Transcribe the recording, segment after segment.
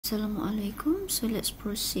Assalamualaikum. So let's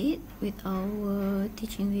proceed with our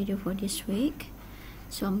teaching video for this week.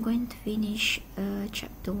 So I'm going to finish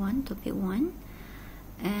chapter 1, topic 1,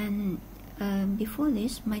 and before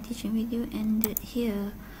this my teaching video ended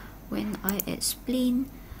here when I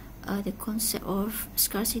explained the concept of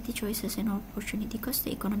scarcity, choices and opportunity cost,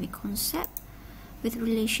 the economic concept with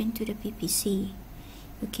relation to the PPC.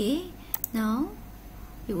 Okay, now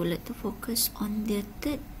we would like to focus on the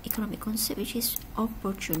third economic concept, which is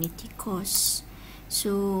opportunity cost.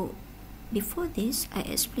 So before this, I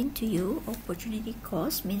explained to you opportunity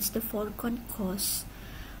cost means the foregone cost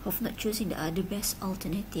of not choosing the other best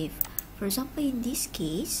alternative. For example, in this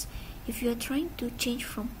case, if you are trying to change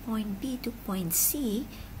from point B to point C,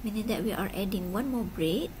 meaning that we are adding one more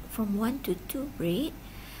braid from 1 to 2 braid,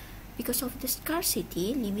 because of the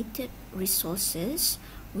scarcity, limited resources,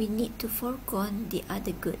 we need to forego the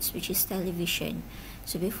other goods, which is television.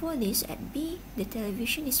 So before this, at B, the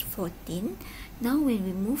television is 14. Now when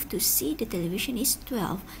we move to C, the television is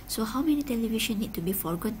 12. So how many television need to be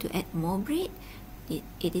foregone to add more braid?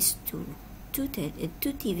 It is 2. 2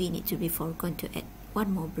 TV need to be foregone to add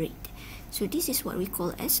one more braid. So this is what we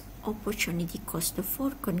call as opportunity cost, the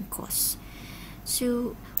foregone cost.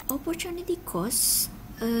 So opportunity costs,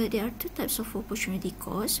 there are two types of opportunity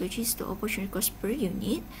cost, which is the opportunity cost per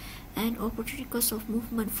unit and opportunity cost of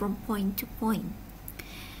movement from point to point.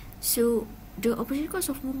 So the opportunity cost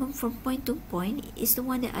of movement from point to point is the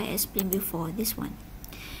one that I explained before, this one.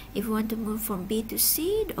 If we want to move from B to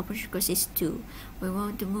C, the opportunity cost is 2. We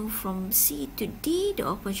want to move from C to D, the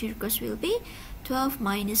opportunity cost will be 12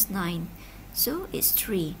 minus 9. So it's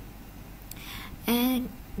 3. And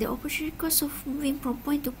the opportunity cost of moving from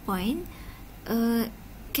point to point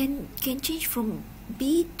can change from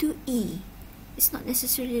B to E. It's not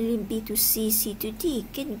necessarily B to C, C to D.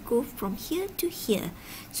 It can go from here to here.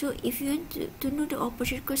 So if you want to know the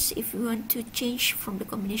opportunity cost, if you want to change from the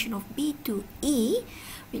combination of B to E,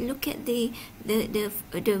 we look at the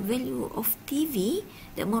value of TV,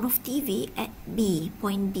 the amount of TV at B,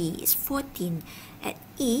 point B is 14. At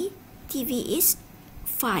E, TV is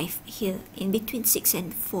 5 here, in between 6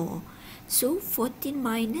 and 4. So 14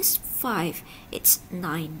 minus 5, it's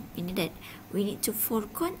 9, meaning that we need to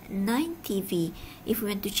forego 9 TV if we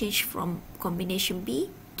want to change from combination B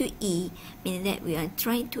to E, meaning that we are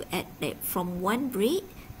trying to add from 1 braid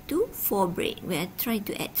to 4 braid. We are trying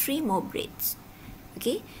to add 3 more braids.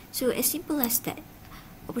 Okay, so as simple as that.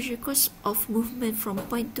 Opportunity cost of movement from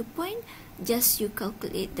point to point, just you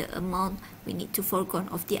calculate the amount we need to forego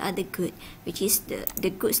of the other good, which is the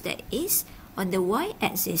goods that is on the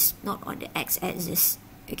y-axis, not on the x-axis.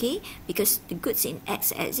 Okay, because the goods in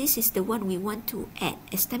x-axis is the one we want to add.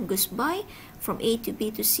 As time goes by, from A to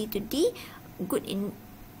B to C to D, good in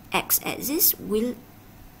x-axis will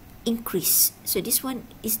increase. So this one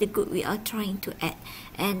is the good we are trying to add.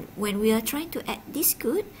 And when we are trying to add this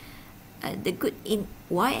good, the good in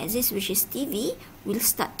y-axis, which is TV, will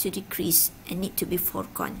start to decrease and need to be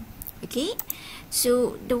foregone. Okay,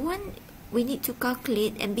 so the one we need to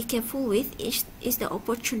calculate and be careful with is the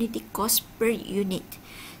opportunity cost per unit.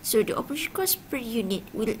 So the opportunity cost per unit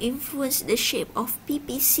will influence the shape of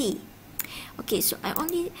PPC. Okay, so I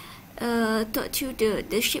only taught you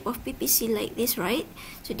the shape of PPC like this, right?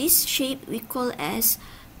 So this shape we call as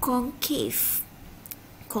concave.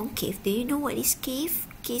 Concave, do you know what is cave?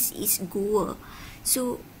 Cave is gua.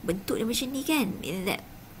 So bentuk dia macam ni kan, that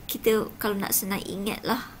kita kalau nak senang ingat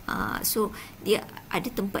lah, so dia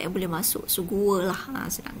ada tempat yang boleh masuk, so gua lah,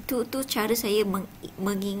 senang. Tu cara saya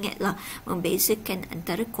mengingat lah, membezakan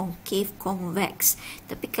antara concave, convex.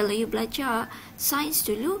 Tapi kalau you belajar sains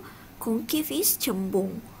dulu, concave is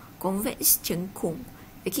cembung, convex is cengkung.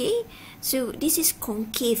 Okay, so this is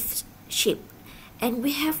concave shape, and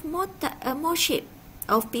we have more shape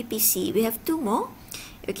of PPC. We have 2 more.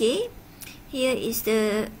 Okay, here is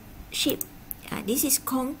the shape. This is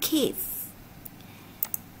concave,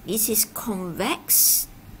 this is convex,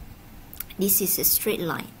 this is a straight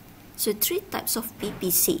line. So 3 types of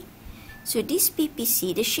PPC. So this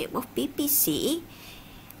PPC, the shape of PPC,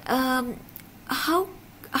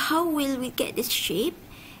 how will we get this shape?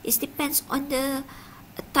 It depends on the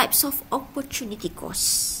types of opportunity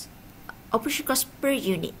costs, opportunity cost per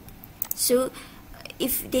unit. So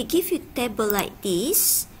if they give you table like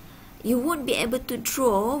this, you won't be able to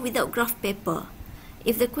draw without graph paper.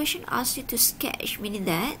 If the question asks you to sketch, meaning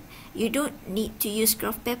that you don't need to use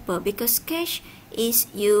graph paper, because sketch is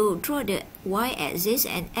you draw the y-axis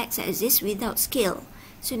and x-axis without scale.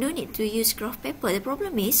 So no need to use graph paper. The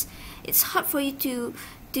problem is, it's hard for you to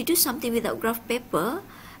do something without graph paper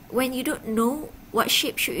when you don't know what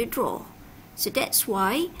shape should you draw. So that's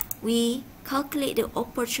why we calculate the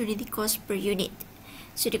opportunity cost per unit.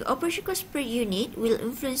 So the opportunity cost per unit will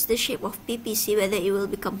influence the shape of PPC, whether it will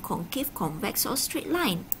become concave, convex or straight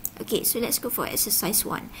line. Okay, so let's go for exercise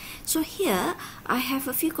 1. So here I have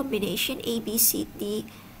a few combination A, B, C, D,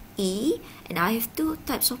 E, and I have two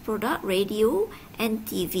types of product, radio and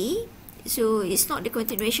TV. So it's not the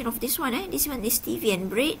continuation of this one. This one is TV and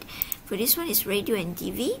bread. For this one is radio and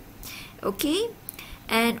TV. Okay,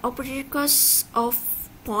 and opportunity cost of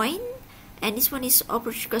point, and this one is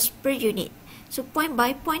opportunity cost per unit. So point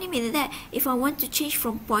by point, it means that if I want to change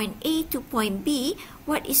from point A to point B,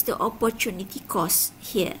 what is the opportunity cost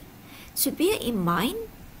here? So bear in mind,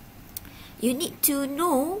 you need to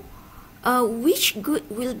know which good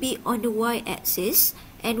will be on the y-axis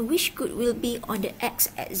and which good will be on the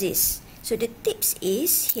x-axis. So the tips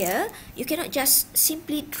is here, you cannot just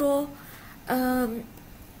simply draw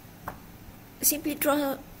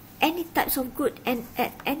any types of good and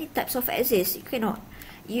at any types of axis. You cannot.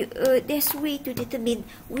 There's a way to determine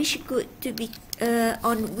which good to be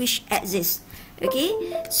on which axis. Okay,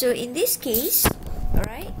 so in this case,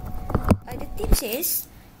 alright, the tip says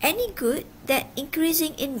any good that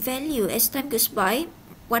increasing in value as time goes by.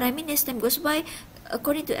 What I mean as time goes by,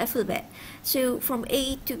 according to alphabet. So from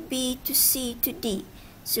A to B to C to D.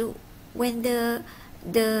 So when the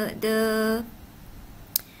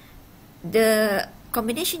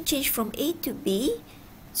combination change from A to B,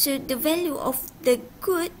 so the value of the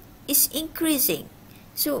good is increasing.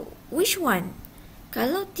 So which one?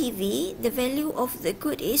 Kalau TV, the value of the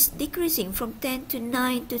good is decreasing from 10 to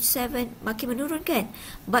 9 to 7, makin menurun kan?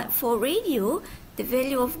 But for radio, the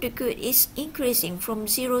value of the good is increasing from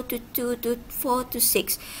 0 to 2 to 4 to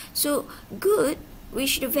 6. So good,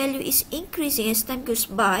 which the value is increasing as time goes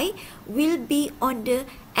by, will be on the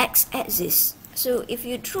x-axis. So if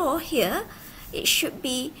you draw here, it should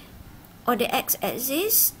be on the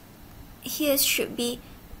x-axis. Here should be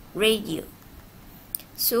radio.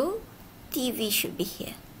 So TV should be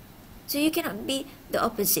here. So you cannot be the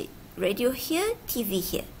opposite. Radio here, TV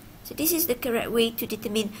here. So this is the correct way to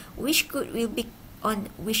determine which good will be on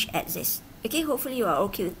which axis. Okay, hopefully you are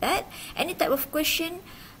okay with that. Any type of question,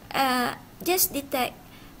 just detect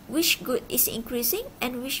which good is increasing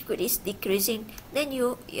and which good is decreasing, then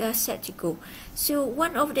you are set to go. So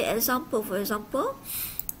one of the example, for example,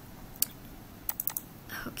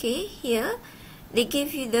 okay, here they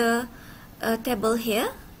give you the table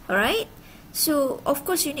here. Alright, so of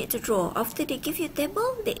course you need to draw. After they give you a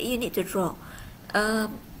table, you need to draw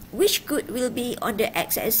which good will be on the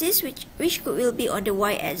x-axis, which good will be on the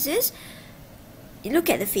y-axis. You look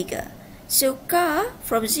at the figure. So car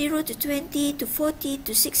from 0 to 20 to 40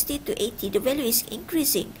 to 60 to 80, the value is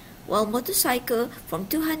increasing, while motorcycle from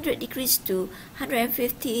 200 degrees to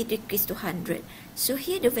 150 degrees to 100. So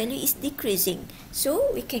here the value is decreasing.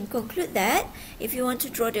 So we can conclude that if you want to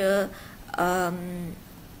draw the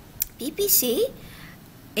PPC,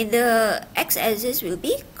 in the x-axis will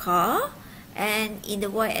be car, and in the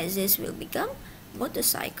y-axis will become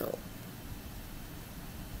motorcycle.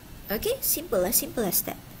 Okay, simple as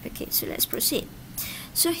that. Okay, so let's proceed.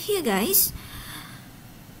 So here guys,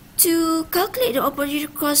 to calculate the opportunity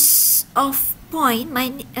cost of point,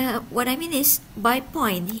 what I mean is by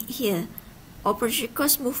point here, opportunity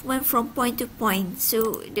cost movement from point to point.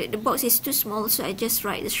 So the box is too small, so I just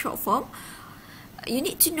write the short form. You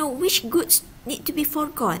need to know which goods need to be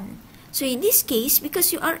foregone. So in this case,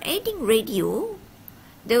 because you are adding radio,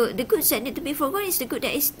 the goods that need to be foregone is the good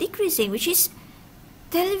that is decreasing, which is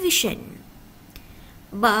television.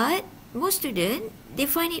 But most students, they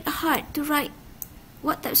find it hard to write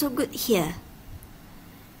what types of good here.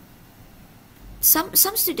 Some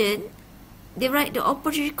students, they write the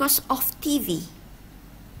opportunity cost of TV.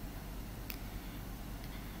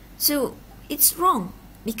 So it's wrong.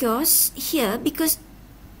 Because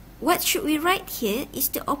what should we write here is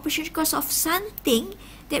the opportunity cost of something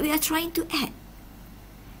that we are trying to add.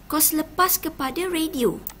 Kos lepas kepada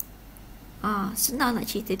radio. Senang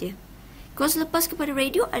nak cerita dia. Kos lepas kepada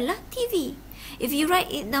radio adalah TV. If you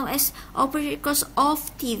write it now as opportunity cost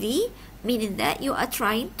of TV, meaning that you are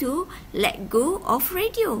trying to let go of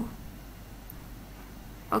radio.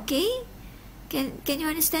 Okay? Can you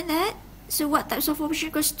understand that? So what types of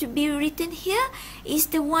opportunity cost to be written here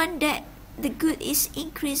is the one that the good is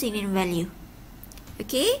increasing in value.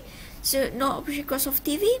 Okay, so not opportunity cost of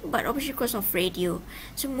TV, but opportunity cost of radio.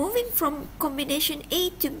 So moving from combination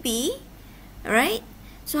A to B, alright.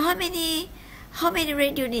 So how many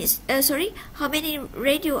radio needs? How many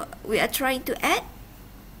radio we are trying to add?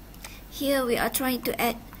 Here we are trying to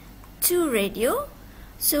add 2 radio.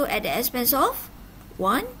 So at the expense of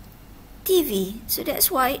 1 TV. So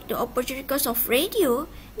that's why the opportunity cost of radio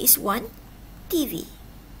is 1 TV.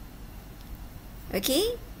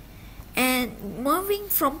 Okay, and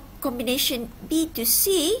moving from combination B to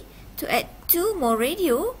C to add 2 more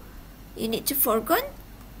radio, you need to forego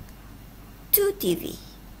 2 TV.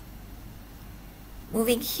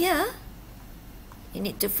 Moving here, you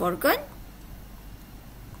need to forego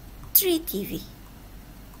 3 TV.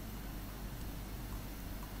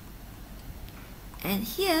 And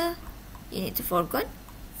here, you need to forego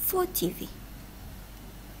 4 TV.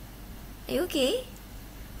 Are you okay?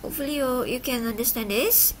 Hopefully you can understand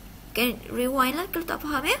this. Can rewind lah kalau tak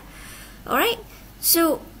faham ya. Alright.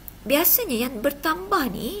 So, biasanya yang bertambah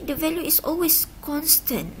ni, the value is always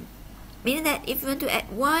constant. Meaning that if you want to add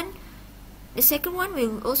 1, the second one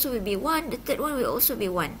will also be 1, the third one will also be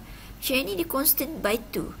 1. Macam ni dia constant by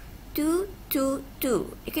 2. 2, 2,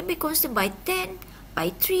 2. It can be constant by 10,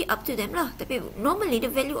 by 3, up to them lah. Tapi normally the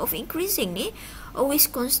value of increasing ni always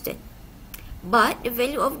constant. But the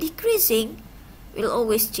value of decreasing will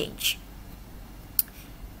always change.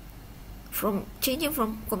 From changing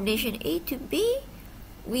from combination A to B,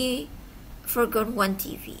 we forgot 1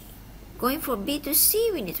 TV. Going from B to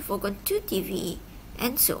C, we need to forget 2 TV,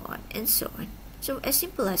 and so on, and so on. So as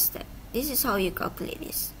simple as that. This is how you calculate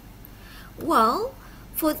this. Well,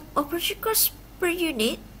 for operation cost per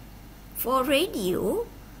unit, for radio,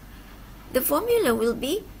 the formula will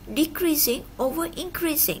be decreasing over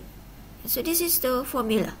increasing. So this is the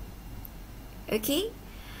formula. Okay?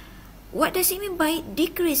 What does it mean by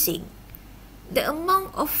decreasing? The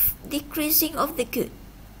amount of decreasing of the good.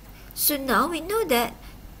 So now we know that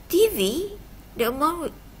TV, the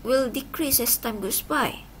amount will decrease as time goes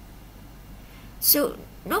by. So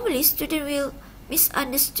normally student will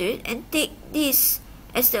misunderstood and take this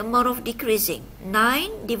as the amount of decreasing.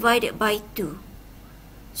 9 divided by 2.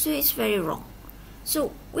 So it's very wrong.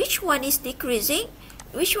 So which one is decreasing?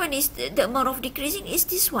 Which one is the amount of decreasing is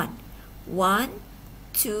this one. 1,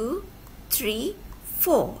 2, 3,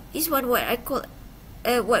 4 is what I call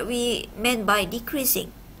what we meant by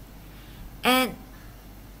decreasing. And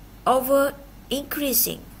over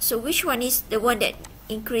increasing. So which one is the one that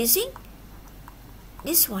increasing?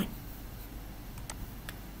 This one.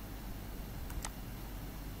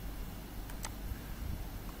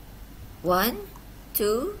 One,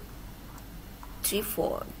 2, 3,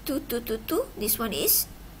 4. 2, 2, 2, 2. This one is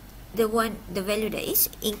the value that is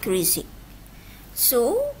increasing.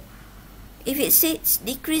 So if it says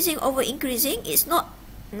decreasing over increasing, it's not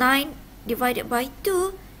 9 divided by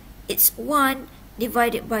 2, it's 1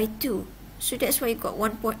 divided by 2. So that's why you got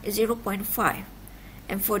 0.5.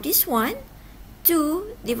 And for this one,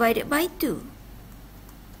 2 divided by 2.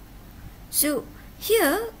 So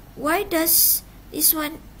here, why does this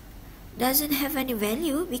one doesn't have any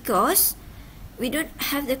value? Because we don't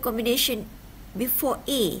have the combination before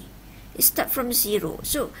A. It start from 0.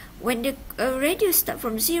 So when the radio start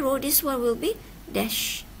from 0, this one will be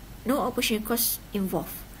dash. No opportunity cost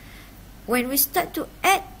involved. When we start to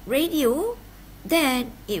add radio,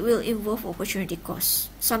 then it will involve opportunity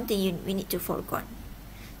cost. Something we need to forget.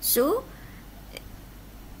 So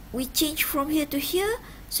we change from here to here.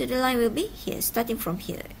 So the line will be here, starting from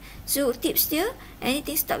here. So tips there,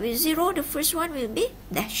 anything start with 0, the first one will be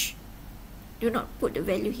dash. Do not put the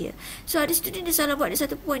value here. So ada student dia salah buat, dia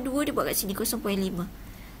 1.2, dia buat kat sini 0.5.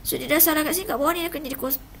 So dia dah salah kat sini, kat bawah ni akan jadi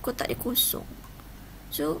kotak dia kosong.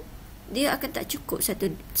 So dia akan tak cukup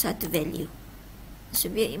satu value.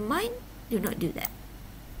 So bear in mind, do not do that.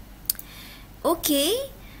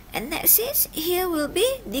 Okay, and next is, here will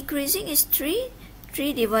be decreasing is 3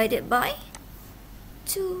 divided by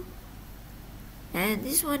 2. And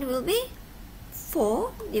this one will be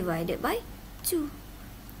 4 divided by 2.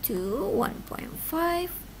 1.5,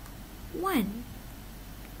 1.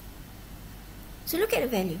 So look at the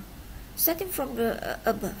value. Starting from the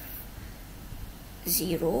above.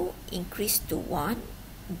 0, increase to 1,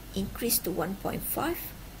 increase to 1.5,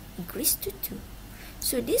 increase to 2.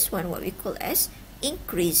 So this one what we call as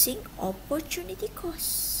increasing opportunity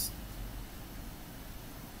cost.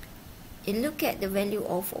 You look at the value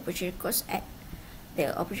of opportunity cost at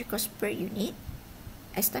the opportunity cost per unit.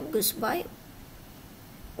 As time goes by,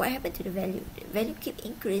 what happened to the value? The value keep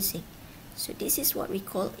increasing. So this is what we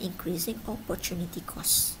call increasing opportunity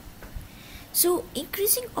cost. So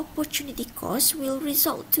increasing opportunity cost will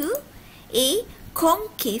result to a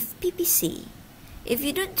concave PPC. If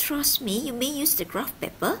you don't trust me, you may use the graph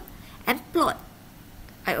paper and plot.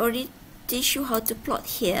 I already teach you how to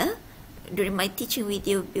plot here during my teaching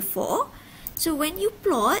video before. So when you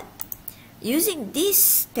plot using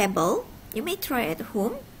this table, you may try at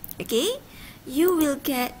home, okay? You will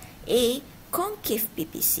get a concave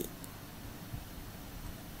PPC.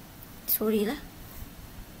 Sorry lah.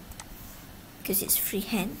 because it's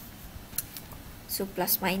freehand. So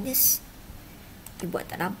plus minus, you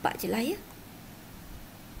buat tak nampak je lah ya.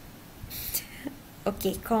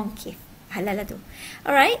 Okay, concave. Halal lah tu.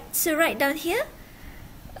 Alright, so write down here.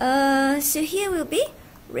 So here will be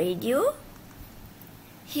radio.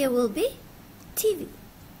 Here will be TV.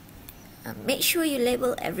 Make sure you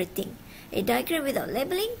label everything. A diagram without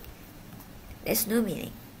labeling, there's no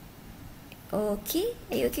meaning. Okay,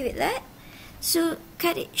 are you okay with that? So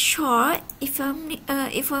cut it short. If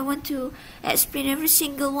I want to explain every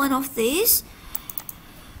single one of these,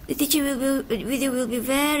 the teaching video will be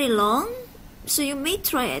very long. So you may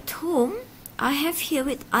try at home. I have here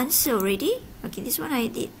with answer already. Okay, this one I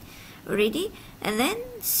did already. And then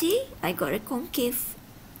see, I got a concave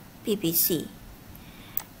PPC.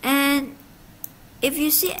 And if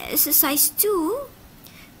you see exercise 2,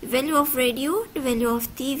 the value of radio, the value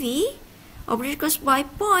of TV, operation cost by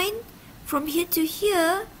point, from here to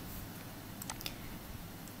here,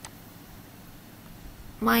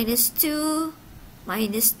 minus 2,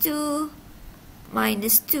 minus 2,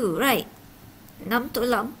 minus 2, right? 6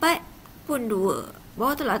 tolak 4 pun 2.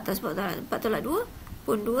 Bawah tolak atas, bawah tolak 4 tolak 2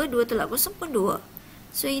 pun 2, 2 tolak kosong pun 2.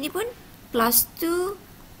 So ini pun plus 2,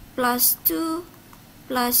 plus 2,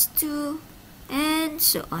 plus 2, and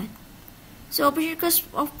so on. So operation cost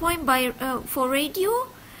of point by for radio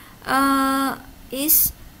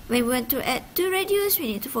is, when we want to add 2 radios,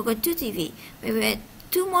 we need to forgo 2 TV. When we add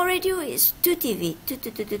 2 more radio, it's 2 TV,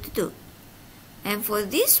 2. And for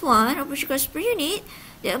this one, operation cost per unit,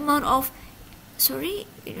 the amount of, sorry,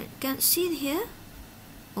 you can't see here.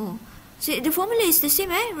 Oh, so the formula is the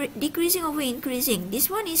same, decreasing over increasing. This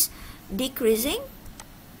one is decreasing.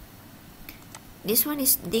 This one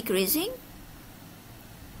is decreasing.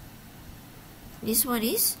 This one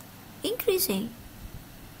is increasing.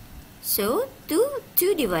 So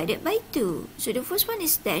 2 divided by 2. So the first one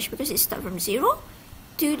is dash because it starts from 0.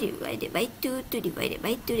 2 divided by 2, 2 divided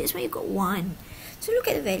by 2. That's why you got 1. So look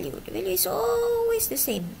at the value. The value is always the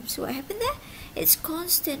same. So what happened there? It's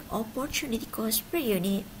constant opportunity cost per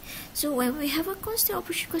unit. So when we have a constant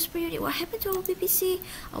opportunity cost per unit, what happened to our PPC?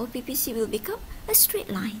 Our PPC will become a straight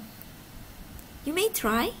line. You may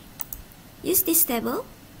try. Use this table.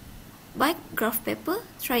 Buy graph paper.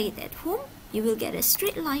 Try it at home. You will get a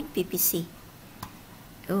straight line PPC.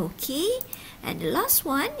 Okay, and the last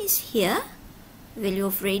one is here. Value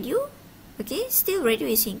of radio. Okay, still radio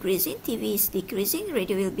is increasing, TV is decreasing.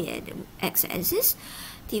 Radio will be at the x-axis,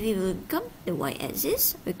 TV will become the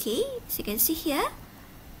y-axis. Okay, so you can see here,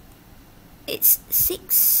 it's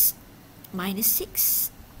 6 minus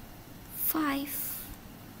 6, 5,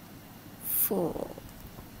 4,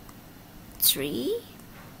 3,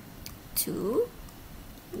 2,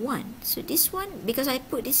 1. So this one, because I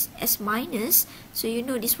put this as minus, so you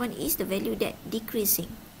know this one is the value that decreasing.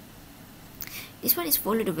 This one is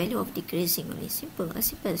follow the value of decreasing only. Simple, as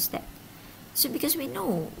simple as that. So because we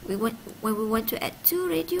know when we want to add 2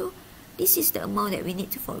 radio, this is the amount that we need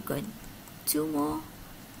to forego. 2 more,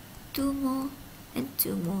 2 more, and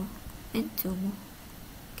 2 more, and 2 more.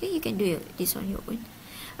 Okay, you can do this on your own.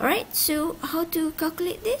 Alright, so how to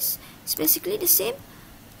calculate this? It's basically the same.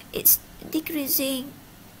 It's decreasing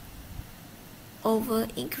over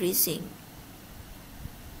increasing.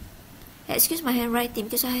 Excuse my handwriting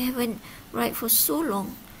because I haven't write for so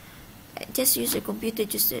long. I just use the computer,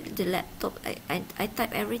 just the laptop. I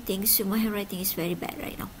type everything, so my handwriting is very bad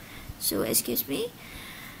right now. So excuse me.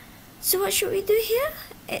 So what should we do here?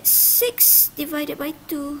 It's 6 divided by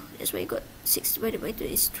 2. That's why you got 6 divided by 2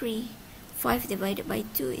 is 3. 5 divided by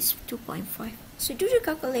 2 is 2.5. So do the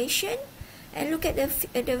calculation and look at the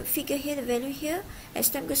figure here, the value here. As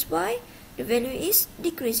time goes by, the value is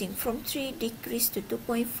decreasing from 3, decrease to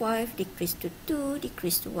 2.5, decrease to 2,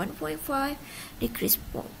 decrease to 1.5, decrease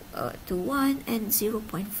to 1, and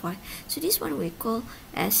 0.5. So this one we call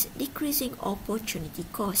as decreasing opportunity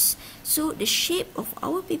cost. So the shape of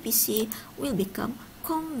our PPC will become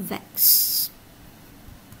convex.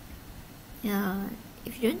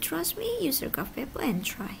 If you don't trust me, use a graph paper and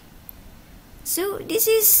try. So this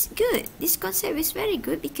is good. This concept is very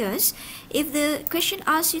good because if the question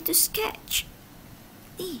asks you to sketch,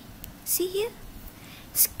 see here,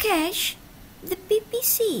 sketch the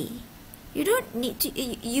PPC. You don't need to.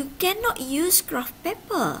 You cannot use graph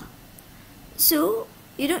paper. So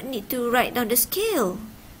you don't need to write down the scale.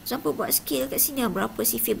 Example buat scale kat sini berapa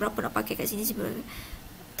CV berapa nak pakai kat sini.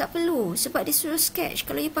 Tak perlu sebab dia suruh sketch.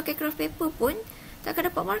 Kalau you pakai graph paper pun tak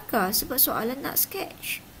akan dapat markah sebab soalan nak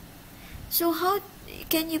sketch. So how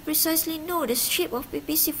can you precisely know the shape of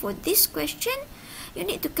PPC for this question? You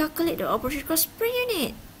need to calculate the operation cost per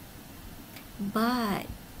unit. But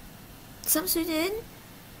some students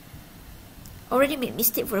already made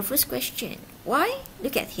mistake for the first question. Why?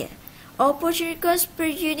 Look at here. Opportunity cost per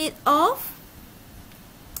unit of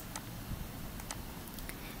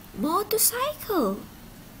motorcycle.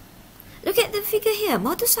 Look at the figure here.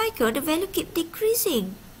 Motorcycle, the value keep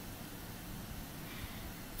decreasing.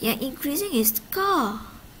 Yang increasing is car.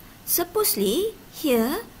 Supposedly,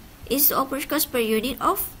 here is the operating cost per unit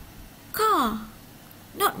of car,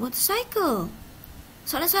 not motorcycle.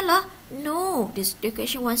 Salah? No, the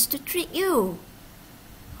question wants to trick you.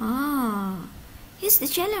 Here's the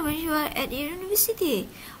challenge when you are at the university.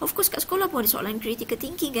 Of course, kat sekolah pun ada soalan critical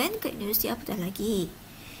thinking kan. Kat universiti apa dah lagi.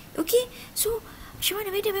 Okay, so macam mana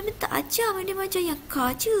madam? Memang tak ajar. Madam ajar yang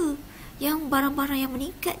car je, yang barang-barang yang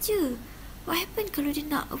meningkat je. What happen kalau dia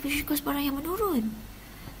nak operating cost barang yang menurun?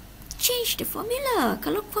 Change the formula.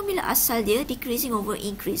 Kalau formula asal dia decreasing over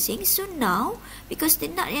increasing, so now because dia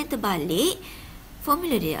nak yang terbalik,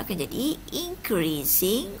 formula dia akan jadi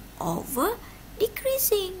increasing over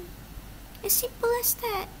decreasing. As simple as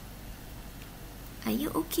that. Are you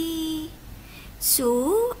okay?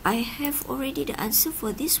 So I have already the answer for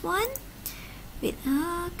this one. Wait,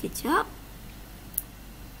 kejap.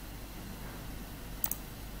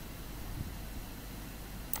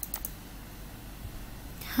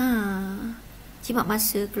 Jimat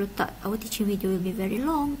masa kalau tak, our teaching video will be very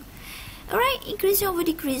long. Alright, increasing over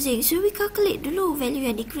decreasing. So we calculate dulu value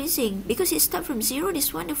yang decreasing. Because it start from 0, this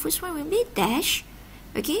one, the first one will be dash.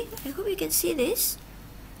 Okay, I hope you can see this.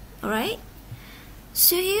 Alright.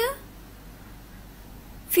 So here,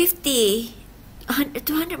 50.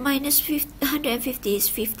 200 minus 50, 150 is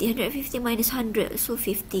 50. 150 minus 100, so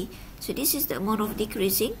 50. So this is the amount of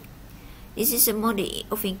decreasing. This is the amount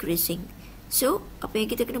of increasing. So, apa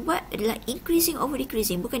yang kita kena buat adalah increasing over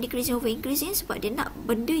decreasing. Bukan decreasing over increasing sebab dia nak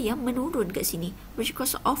benda yang menurun kat sini. Operating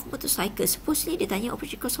cost of motorcycle. Supposedly dia tanya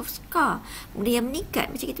operating cost of car. Benda yang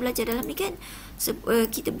meningkat. Macam kita belajar dalam ni kan.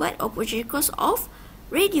 Kita buat operating cost of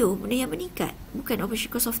radio. Benda yang meningkat. Bukan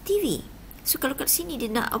operating cost of TV. So, kalau kat sini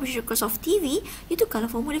dia nak operating cost of TV, itu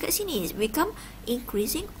kalau formula kat sini. It become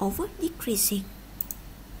increasing over decreasing.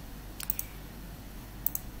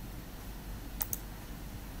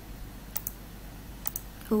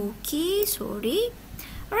 Okay, sorry.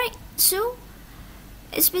 Alright, so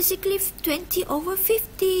it's basically 20 over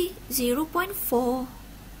 50, 0.4.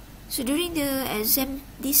 So during the exam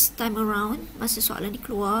this time around, masa soalan ni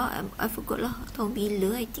keluar, I forgot lah tahun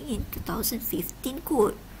bila, I think in 2015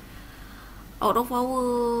 kot. Out of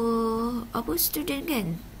our student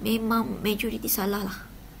kan, memang majority salah lah.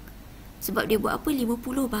 Sebab dia buat apa, 50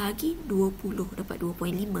 bahagi 20, dapat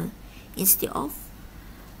 2.5 instead of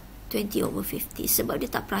 20 over 50. Sebab dia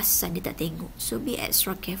tak perasan, dia tak tengok. So be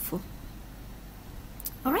extra careful.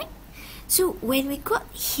 Alright. So when we got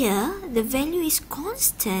here, the value is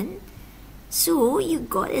constant. So you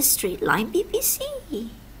got a straight line PPC.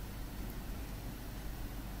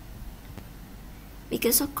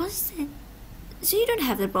 Because of constant. So you don't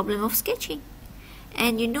have the problem of sketching.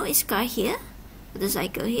 And you know it's car here,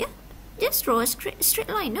 motorcycle here. Just draw a straight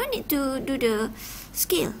line. No need to do the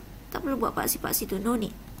scale. Tak perlu buat paksi-paksi tu. No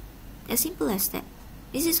need. As simple as that.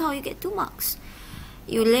 This is how you get 2 marks.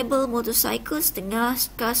 You label motorcycle setengah,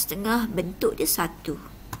 car setengah, bentuk dia 1.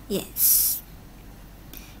 Yes.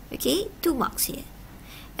 Okay, 2 marks here.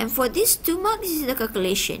 And for this 2 marks, this is the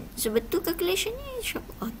calculation. So betul calculation ni,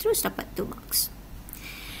 insyaAllah terus dapat 2 marks.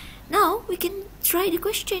 Now, we can try the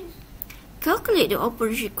question. Calculate the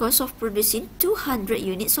operating cost of producing 200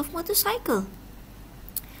 units of motorcycle.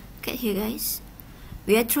 Look at here, guys.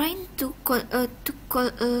 We are trying to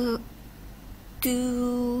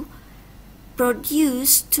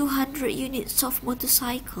produce 200 units of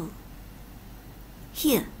motorcycle.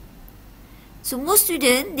 Here. So most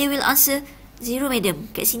students, they will answer 0, madam.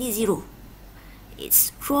 Kat sini 0.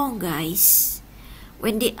 It's wrong, guys.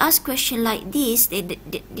 When they ask question like this, they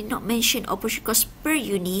did not mention operating cost per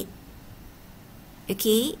unit.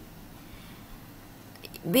 Okay.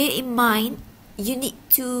 Bear in mind, you need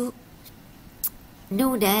to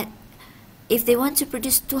know that if they want to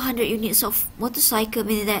produce 200 units of motorcycle,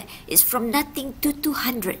 meaning that it's from nothing to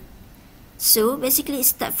 200. So basically it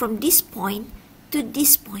start from this point to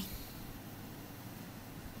this point.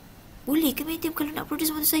 Boleh ke madam kalau nak produce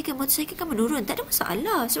motorcycle? Motorcycle kan menurun, tak ada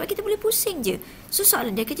masalah sebab kita boleh pusing je. So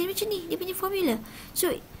soalan dia akan jadi macam ni, dia punya formula. So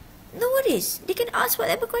no worries, they can ask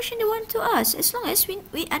whatever question they want to ask. As long as we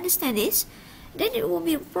understand this, then it won't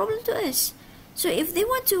be a problem to us. So if they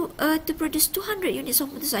want to produce 200 units of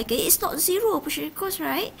motorcycle, it's not 0 opportunity cost,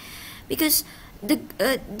 right? Because the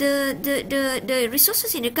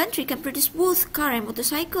resources in the country can produce both car and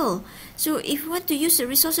motorcycle. So if you want to use the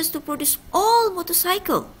resources to produce all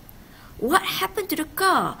motorcycle, what happened to the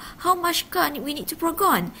car? How much car we need to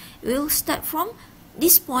foregone? We'll start from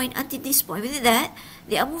this point until this point. With that,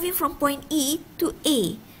 they are moving from point E to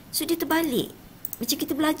A. So dia terbalik. Macam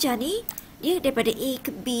kita belajar ni, dia daripada A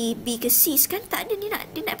ke B, B ke C. Sekarang tak ada, dia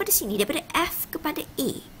nak daripada sini, daripada F kepada A.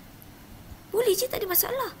 Boleh je, tak ada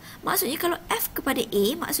masalah. Maksudnya kalau F kepada A,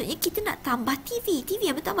 maksudnya kita nak tambah TV.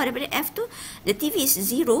 TV yang bertambah daripada F tu, the TV is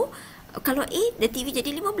 0. Kalau A, the TV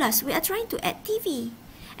jadi 15. We are trying to add TV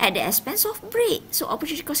at the expense of bread. So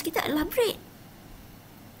opportunity cost kita adalah bread.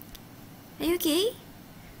 Are you okay?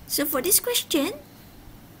 So for this question,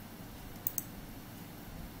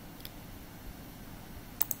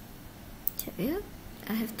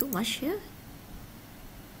 I have too much here.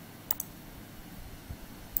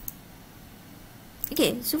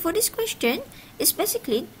 Okay, so for this question, it's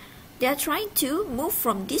basically they are trying to move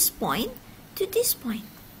from this point to this point.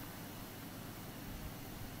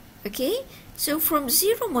 Okay, so from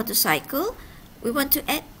 0 motorcycle, we want to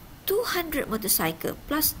add 200 motorcycle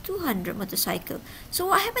plus 200 motorcycle.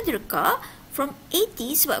 So what happened to the car? From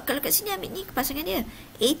 80, sebab kalau kat sini ambil ni pasangan dia,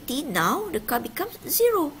 80, now the car becomes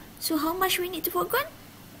 0. So how much we need to forgone?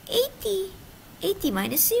 80. 80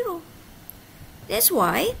 minus 0. That's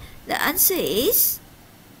why the answer is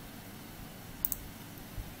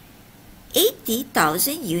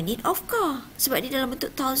 80,000 unit of car. Sebab dia dalam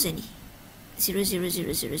bentuk 1,000 ni.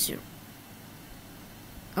 0,0,0,0,0.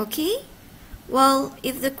 Okay? Well,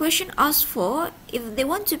 if the question asks for, if they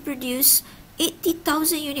want to produce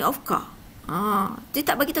 80,000 unit of car, dia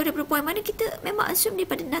tak bagi tahu daripada point mana, kita memang assume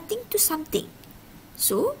daripada nothing to something.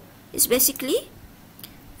 So, it's basically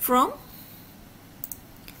from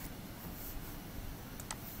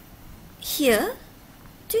here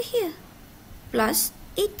to here plus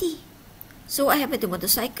 80. So what happened to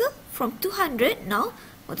motorcycle? From 200, now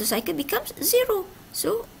motorcycle becomes 0.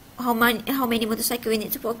 So how many motorcycle we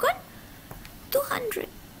need to forgone? 200.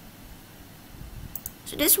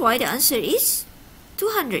 So that's why the answer is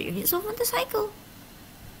 200 units of motorcycle.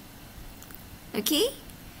 Okay?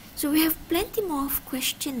 So we have plenty more of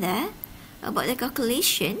question there about the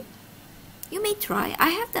calculation. You may try.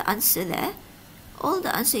 I have the answer there. All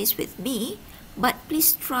the answer is with me, but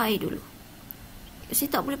please try dulu. Saya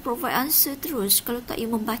tak boleh provide answer terus kalau tak you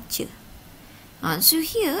membaca. So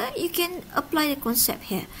here you can apply the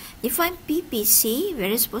concept here. Define PPC,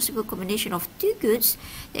 various possible combination of two goods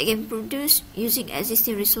that can produce using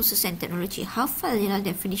existing resources and technology. Hafal je lah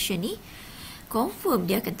definition ni. Confirm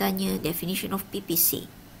dia akan tanya definition of PPC.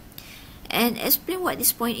 And explain what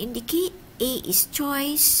this point indicate. A is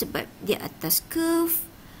choice sebab dia atas curve.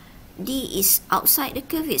 D is outside the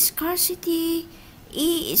curve, is scarcity.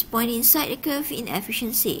 E is point inside the curve,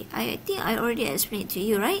 inefficiency. I think I already explained it to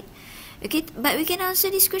you, right? Okay, but we can answer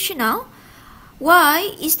this question now.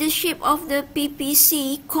 Why is the shape of the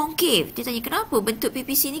PPC concave? Dia tanya kenapa bentuk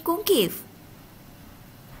PPC ni concave?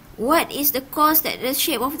 What is the cause that the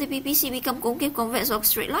shape of the PPC become concave, convex or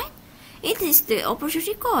straight line? It is the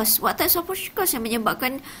opportunity cost. What types of opportunity cost yang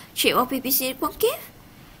menyebabkan shape of PPC concave?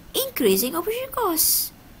 Increasing opportunity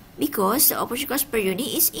cost. Because the opportunity cost per unit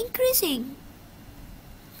is increasing.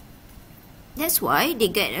 That's why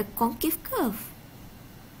they get a concave curve.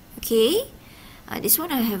 Okay, this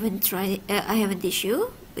one I haven't tried. I haven't teach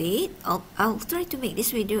you. Wait, I'll try to make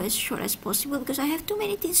this video as short as possible because I have too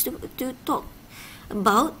many things to talk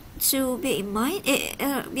about. So bear in mind,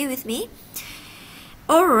 bear with me.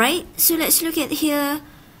 Alright, so let's look at here.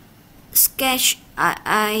 Sketch.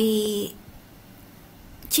 I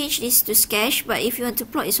change this to sketch, but if you want to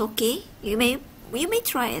plot, it's okay. You may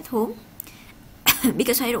try at home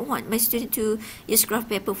because I don't want my student to use graph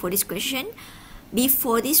paper for this question.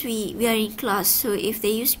 Before this, we are in class, so if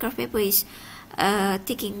they use graph paper, is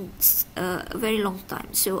taking a very long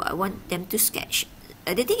time. So I want them to sketch.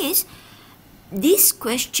 The thing is, this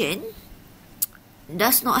question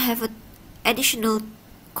does not have an additional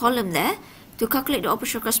column there to calculate the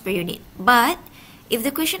operational cost per unit. But if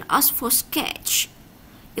the question asks for sketch,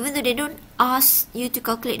 even though they don't ask you to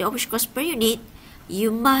calculate the operational cost per unit,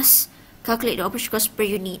 you must calculate the operational cost per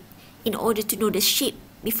unit in order to know the shape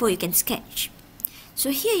before you can sketch. So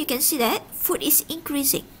here you can see that food is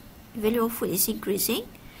increasing. The value of food is increasing.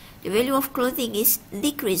 The value of clothing is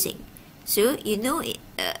decreasing. So you know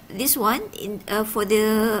this one for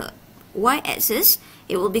the y-axis,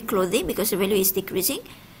 it will be clothing because the value is decreasing,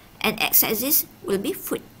 and x-axis will be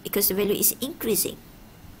food because the value is increasing.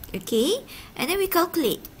 Okay, and then we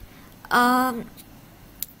calculate.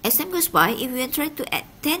 As time goes by, if we are trying to add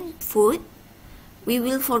 10 food, we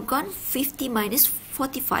will forgone 50 minus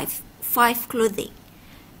 45, 5 clothing.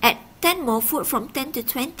 Add 10 more food from 10 to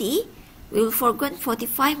 20, we will forgone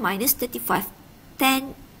 45 minus 35,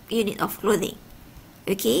 10 unit of clothing.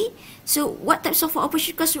 Okay, so what types of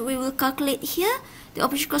opportunity cost we will calculate here? The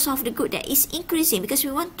opportunity cost of the good that is increasing because we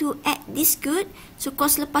want to add this good. So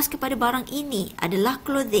cost lepas kepada barang ini adalah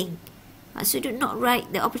clothing. So do not write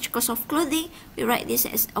the opportunity cost of clothing. We write this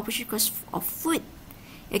as opportunity cost of food.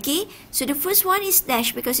 Okay, so the first one is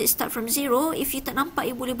dash because it start from 0. If you tak nampak,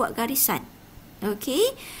 you boleh buat garisan.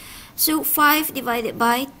 Okay, so 5 divided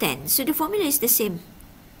by 10. So the formula is the same.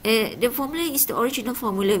 The formula is the original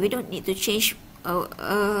formula. We don't need to change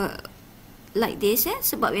like this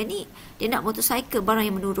sebab yang ni dia nak motorcycle barang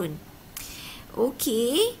yang menurun.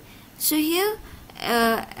 Okay, so here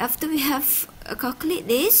after we have calculate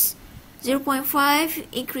this, 0.5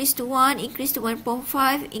 increase to 1, increase to 1.5,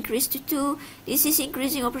 increase to 2. This is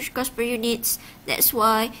increasing opportunity cost per units. That's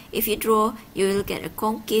why if you draw, you will get a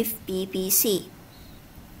concave PPC.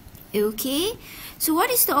 Okay, so what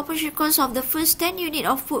is the opportunity cost of the first 10 unit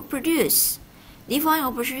of food produced? Define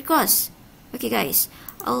opportunity cost. Okay guys,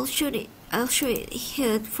 I'll show it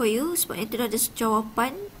here for you sebab itu dah ada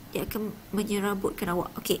jawapan, dia akan menyerabutkan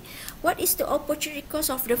awak. Okay, what is the opportunity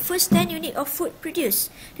cost of the first 10 unit of food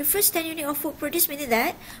produced? The first 10 unit of food produced means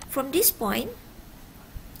that from this point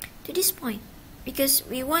to this point, because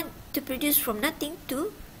we want to produce from nothing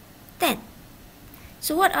to 10.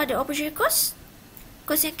 So what are the opportunity costs?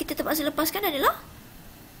 Cost yang kita terpaksa lepaskan adalah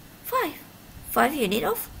 5 unit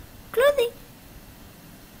of clothing.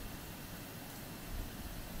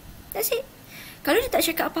 That's it. Kalau dia tak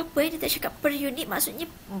cakap apa-apa, dia tak cakap per unit, maksudnya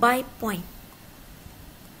by point.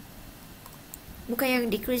 Bukan yang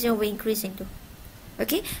decreasing over increasing tu.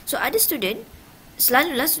 Okay, so ada student,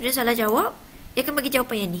 selalulah student salah jawab, dia akan bagi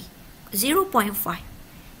jawapan yang ni, 0.5.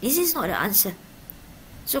 This is not the answer.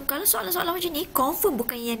 So kalau soalan-soalan macam ni, confirm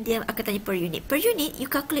bukan yang dia akan tanya per unit. Per unit, you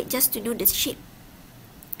calculate just to know the shape.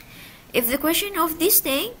 If the question of this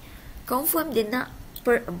thing, confirm dia nak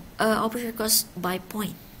per opportunity cost by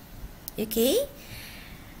point. Okay,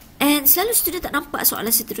 and selalu student tak nampak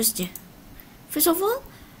soalan seterusnya. First of all,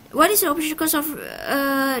 what is the opportunity cost of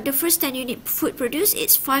the first 10 unit food produced?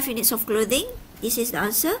 It's 5 units of clothing. This is the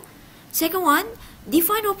answer. Second one,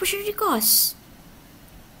 define opportunity cost.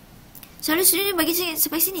 Selalu student bagi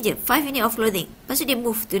sampai sini je, 5 unit of clothing. Lepas tu dia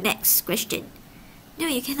move to next question.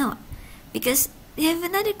 No, you cannot, because they have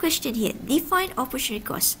another question here. Define opportunity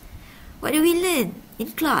cost. What do we learn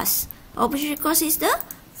in class? Opportunity cost is the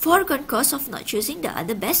foregone cost of not choosing the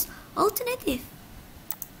other best alternative.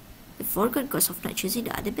 The foregone cost of not choosing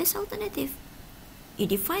the other best alternative. You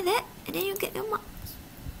define that and then you get your marks.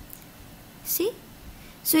 See?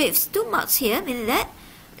 So if 2 marks here, meaning that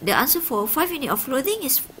the answer for 5 unit of clothing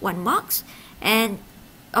is 1 marks, and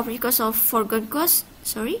opportunity cost of foregone cost,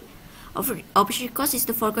 opportunity cost is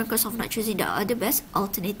the foregone cost of not choosing the other best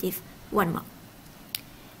alternative, 1 mark.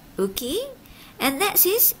 Okay? And next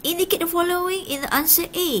is indicate the following in the answer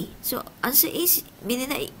A. So answer A is meaning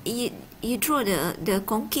that you draw the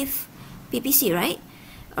concave PPC, right?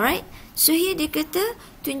 Alright. So here dia kata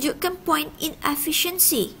tunjukkan point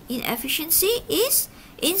inefficiency. Inefficiency is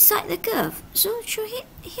inside the curve. So show it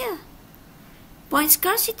here. Point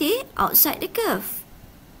scarcity outside the curve.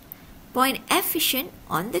 Point efficient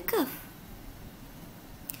on the curve.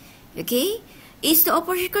 Okay. Is the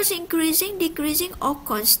opportunity cost increasing, decreasing, or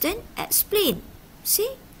constant? Explain.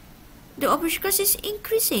 See, the opportunity cost is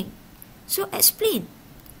increasing. So explain.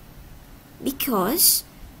 Because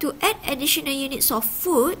to add additional units of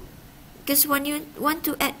food, because when you want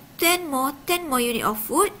to add 10 more unit of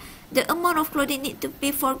food, the amount of clothing need to be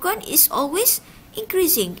foregone is always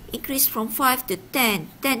increasing. Increase from 5 to 10,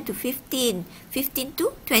 10 to 15, 15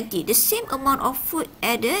 to 20. The same amount of food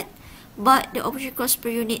added, but the opportunity cost per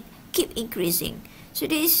unit keep increasing. So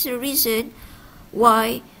there is a reason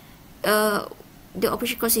why the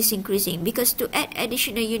opportunity cost is increasing, because to add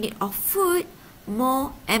additional unit of food,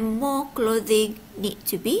 more and more clothing need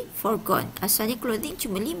to be foregone. Asalnya clothing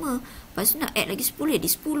cuma 5, lepas tu nak add lagi 10 jadi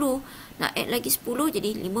 10, nak add lagi 10 jadi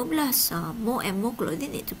 15. More and more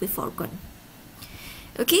clothing need to be foregone.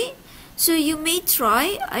 Okay, so you may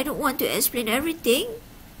try. I don't want to explain everything.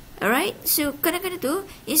 Alright, so kadang-kadang tu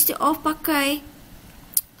instead of pakai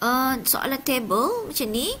soalan table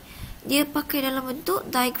macam ni, dia pakai dalam bentuk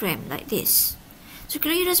diagram like this. So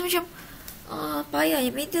kalau you rasa macam payah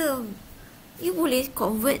yang madam, you boleh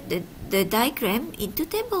convert the diagram into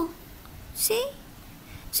table. See?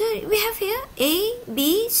 So we have here A,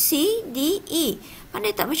 B, C, D, E.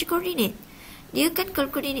 Pandai tak baca coordinate? Dia kan kalau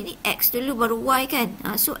coordinate ni X dulu baru Y kan.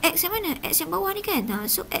 So X yang mana? X yang bawah ni kan.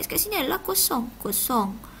 So X kat sini adalah kosong.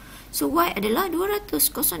 So Y adalah 200.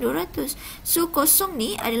 Kosong 200. So kosong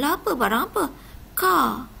ni adalah apa? Barang apa?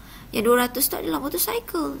 Car. Yang 200 tu adalah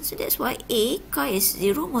motorcycle. So that's why A, car is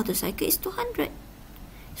 0, motorcycle is 200.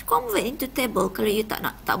 So convert into table kalau you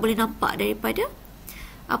tak boleh nampak daripada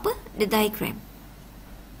the diagram.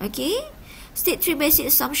 Okay. State 3 basic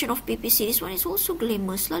assumption of PPC. This one is also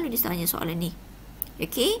glamour. Selalu ditanya soalan ni.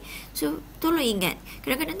 Okay. So tolong ingat.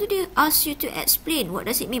 Kadang-kadang tu dia ask you to explain what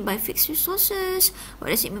does it mean by fixed resources, what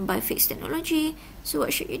does it mean by fixed technology. So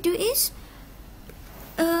what should you do is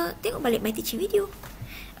tengok balik my teaching video.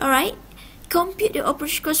 Alright. Compute the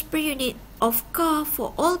operation cost per unit of car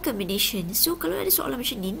for all combinations. So kalau ada soalan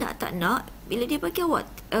macam ni, nak tak nak, bila dia bagi awak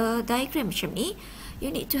diagram macam ni, you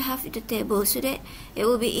need to have the table so that it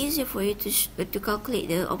will be easier for you to calculate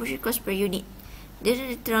the operation cost per unit. Dia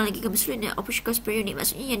terang lagi gambar seluruh operation cost per unit,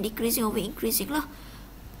 maksudnya yang decreasing over increasing lah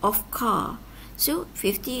of car. So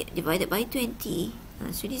 50 divided by 20.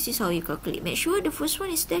 So this is how you calculate. Make sure the first one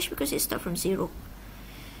is dash because it starts from 0.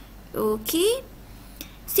 Okay.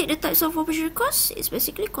 State the types of operation cost. It's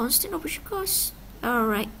basically constant operation cost.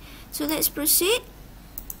 Alright. So let's proceed.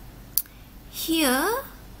 Here,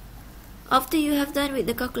 after you have done with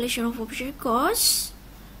the calculation of operation cost,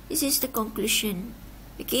 this is the conclusion.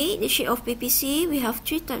 Okay, the shape of PPC, we have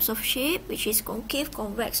 3 types of shape, which is concave,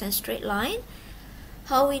 convex, and straight line.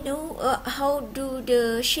 How we know, how do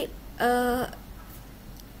the shape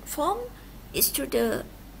form? It's through the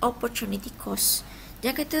opportunity cost.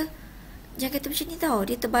 Jangan kata macam ni tau.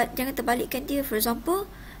 Jangan terbalikkan dia. For example,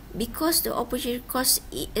 because the opportunity cost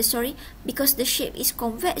because the shape is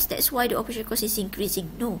convex, that's why the opportunity cost is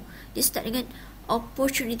increasing. No, dia start dengan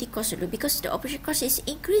opportunity cost dulu. Because the opportunity cost is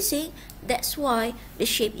increasing, that's why the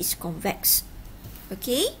shape is convex.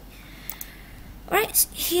 Okay. Alright,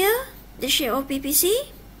 here the shape of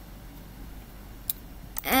PPC,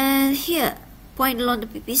 and here point along the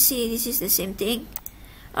PPC. This is the same thing.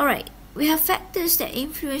 Alright, we have factors that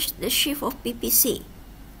influence the shape of PPC.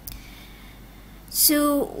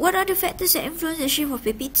 So, what are the factors that influence the shape of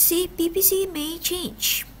PPC? PPC may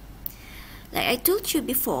change. Like I told you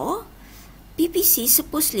before, PPC,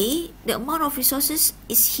 supposedly, the amount of resources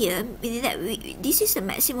is here, meaning that this is the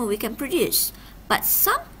maximum we can produce. But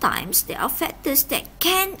sometimes, there are factors that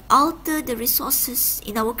can alter the resources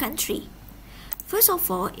in our country. First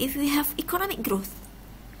of all, if we have economic growth,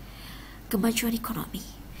 kemajuan ekonomi.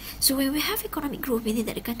 So, when we have economic growth, meaning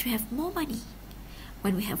that the country have more money.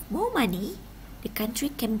 When we have more money, the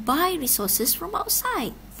country can buy resources from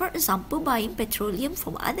outside. For example, buying petroleum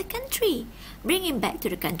from other country, bringing back to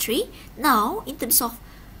the country. Now, in terms of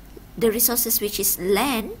the resources which is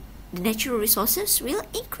land, the natural resources will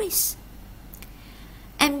increase.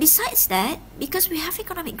 And besides that, because we have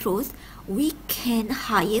economic growth, we can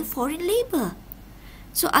hire foreign labour.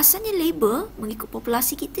 So, asalnya labour mengikut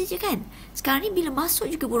populasi kita je kan. Sekarang ni bila masuk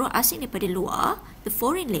juga buruh asing daripada luar, the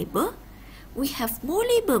foreign labour, we have more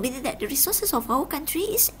labor, meaning that the resources of our country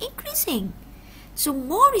is increasing. So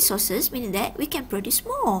more resources, meaning that we can produce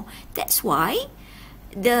more. That's why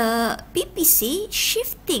the PPC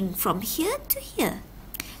shifting from here to here.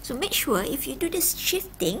 So make sure if you do this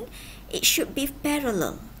shifting, it should be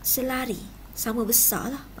parallel, selari, sama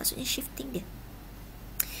besar lah, maksudnya shifting dia.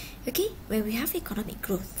 Okay, when we have economic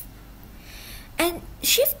growth. And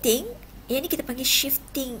shifting, yang ni kita panggil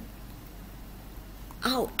shifting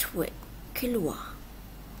outward, keluar.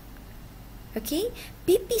 Okay,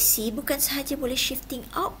 PPC bukan sahaja boleh shifting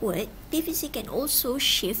outward, PPC can also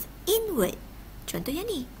shift inward. Contohnya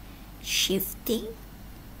ni, shifting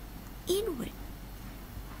inward.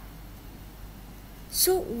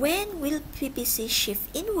 So when will PPC shift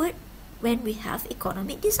inward? When we have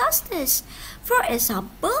economic disasters. For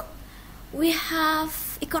example, we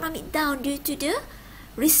have economic down due to the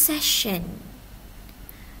recession,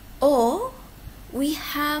 or we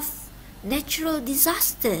have natural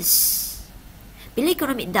disasters. Bila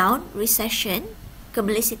economic down, recession,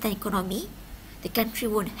 kemelisitan ekonomi, the country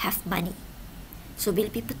won't have money. So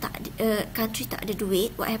bila people country tak ada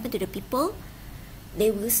duit, what happen to the people?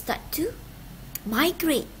 They will start to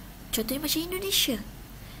migrate. Contohnya macam Indonesia.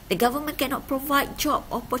 The government cannot provide job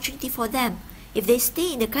opportunity for them. If they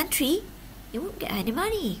stay in the country, they won't get any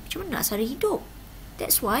money. Macam mana nak sara hidup?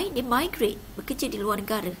 That's why they migrate, bekerja di luar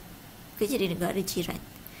negara, bekerja di negara jiran.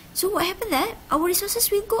 So what happened there? Our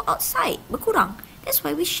resources will go outside, berkurang. That's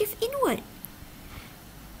why we shift inward.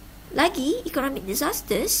 Lagi, economic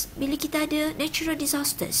disasters, bila kita ada natural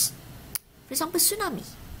disasters. For example, tsunami.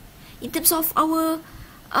 In terms of our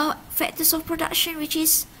factors of production, which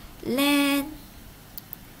is land,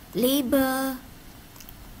 labor,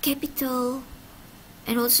 capital,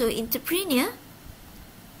 and also entrepreneur,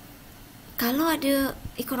 kalau ada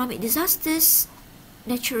economic disasters,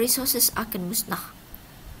 natural resources akan musnah.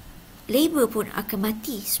 labor pun akan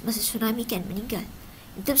mati masa tsunami kan, meninggal.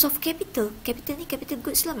 In terms of capital ni capital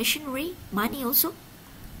goods lah, machinery, money also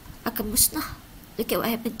akan musnah. Look at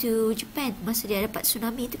what happened to Japan masa dia dapat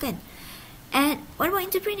tsunami tu kan. And what about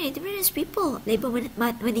entrepreneur? Entrepreneur is people. Labor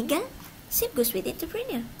meninggal, same goes with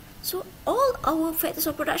entrepreneur. So all our factors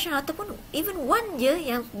of production ataupun even one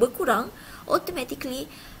je yang berkurang,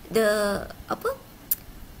 automatically the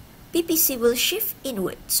PPC will shift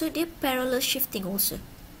inward. So dia parallel shifting also.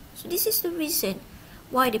 So this is the reason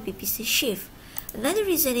why the PPC shift. Another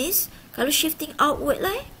reason is kalau shifting outward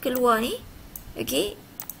lah keluar ni, okay.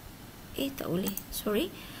 Tak boleh,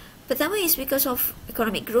 sorry. Pertama is because of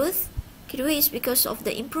economic growth. Kedua is because of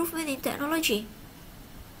the improvement in technology.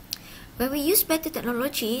 When we use better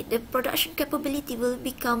technology, the production capability will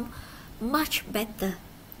become much better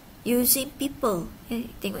using people.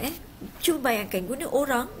 Tengok cuba bayangkan guna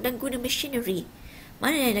orang dan guna machinery.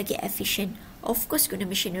 Mana yang lagi efficient? Of course guna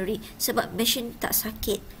machinery, sebab machine tak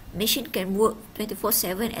sakit. Machine can work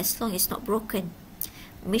 24/7 as long as not broken.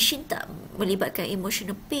 Machine tak melibatkan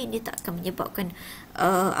emotional pain, dia tak akan menyebabkan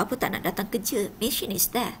tak nak datang kerja. Machine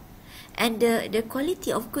is there. And the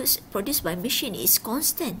quality of goods produced by machine is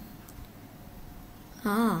constant.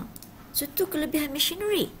 So tu kelebihan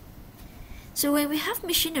machinery. So when we have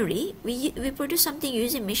machinery, we produce something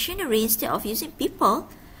using machinery instead of using people,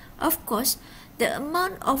 of course, the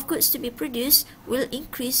amount of goods to be produced will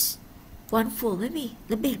increase one-fold, maybe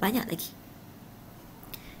lebih banyak lagi.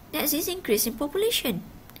 Next is increase in population.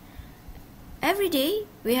 Every day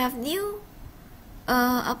we have newcomers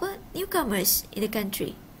in the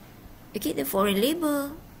country. Okay, the foreign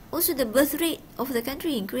labor, also the birth rate of the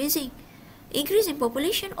country increasing. Increase in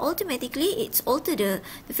population, automatically it's alter the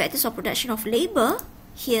factors of production of labor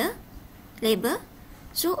here, labor.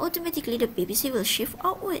 So automatically the PPC will shift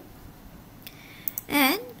outward.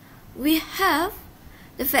 And we have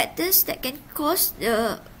the factors that can cause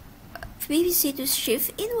the PPC to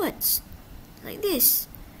shift inwards, like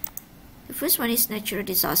this. The first one is natural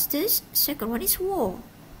disasters. Second one is war.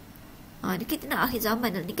 Kita nak akhir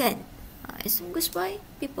zaman ni kan. As time goes by,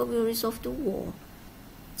 people will resolve the war.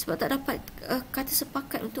 Sebab tak dapat kata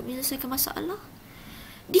sepakat untuk menyelesaikan masalah.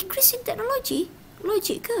 Decrease in technology.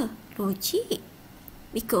 Logik ke? Logik.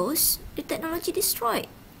 Because the technology destroyed.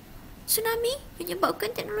 Tsunami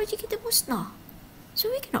menyebabkan teknologi kita musnah. So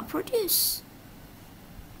we cannot produce.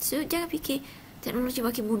 So jangan fikir teknologi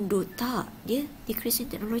makin mundur. Tak. Dia decrease in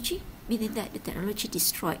technology, meaning that the technology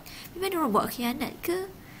destroyed. Memang orang buat khianat ke?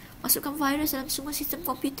 Masukkan virus dalam semua sistem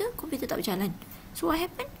komputer tak berjalan. So what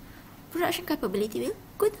happened? Production capability will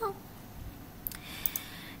go down.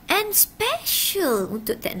 And special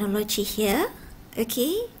untuk teknologi here,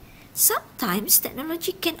 okay, sometimes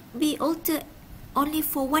technology can be altered only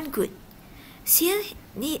for one good. Here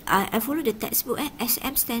ni I follow the textbook.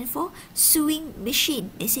 SM stand for sewing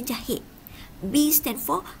machine, mesin jahit. B stand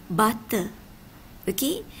for butter.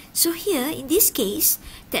 Okay, so here in this case,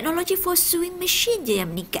 teknologi for sewing machine je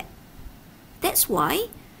yang meningkat. That's why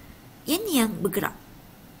yang bergerak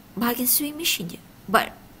bahagian sewing machine je.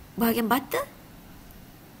 But bahagian butter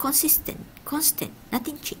constant,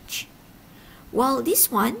 nothing change. While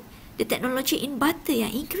this one, the technology in butter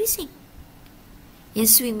yang increasing.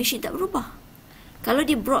 Yang sewing machine tak berubah. Kalau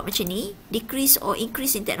dia brought macam ni, decrease or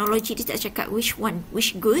increase in technology, dia tak cakap which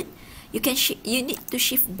good, you need to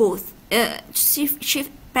shift both.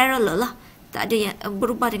 Shift parallel lah. Tak ada yang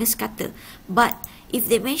berubah dengan sekata. But if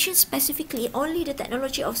they mention specifically only the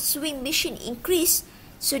technology of sewing machine increase,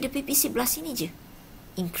 so the PPC belah sini je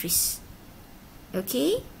increase.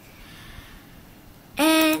 Okay.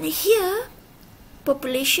 And here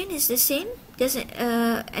population is the same. There's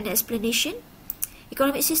an explanation.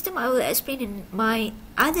 Economic system I will explain in my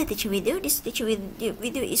other teaching video. This teaching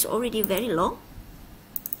video is already very long.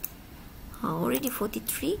 Already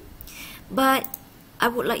 43. But I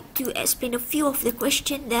would like to explain a few of the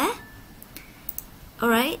question there.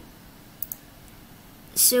 Alright.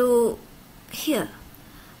 So here,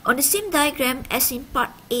 on the same diagram as in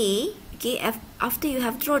part A, okay, after you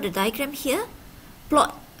have drawn the diagram here,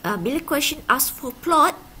 plot. Bila question asks for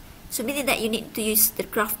plot, so meaning that you need to use the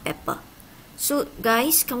graph paper. So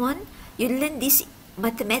guys, come on, you learn this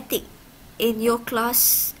mathematics in your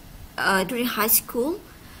class during high school.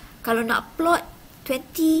 Kalau nak plot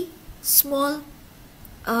 20 small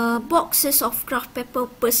boxes of graph paper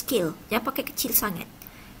per scale, jangan pakai kecil sangat.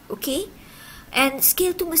 Okay, and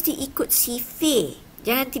scale tu mesti ikut sifir.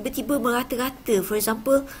 Jangan tiba-tiba merata-rata. For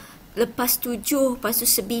example, lepas 7, lepas tu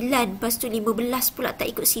 9, lepas tu 15 pula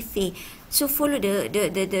tak ikut sifir. So follow the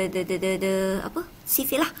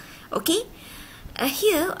sifir lah. Okay.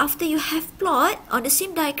 Here, after you have plot on the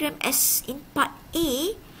same diagram as in part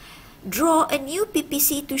A, Draw a new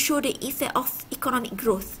PPC to show the effect of economic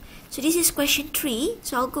growth. So this is question 3.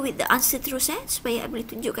 So I'll go with the answer terus supaya I boleh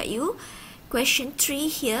tunjuk kat you. Question 3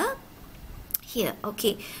 here. Here,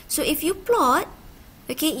 okay. So if you plot,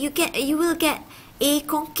 okay, you will get a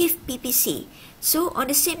concave PPC. So on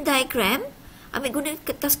the same diagram, ambil guna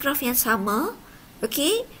kertas graf yang sama,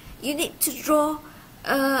 okay, you need to draw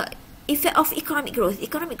effect of economic growth.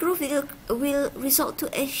 Economic growth will result to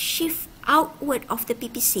a shift outward of the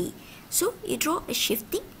PPC. So you draw a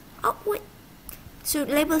shifting outward. So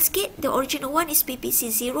label sikit, the original one is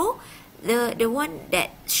PPC 0, the one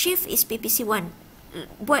that shift is PPC 1.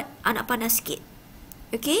 Buat anak panas sikit.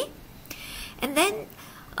 Okay? And then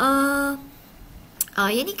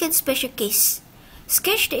yang ni kan special case.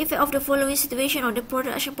 Sketch the effect of the following situation on the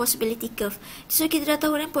production possibility curve. So kita dah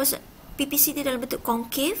tahu kan PPC dia dalam bentuk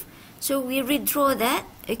concave. So we redraw that.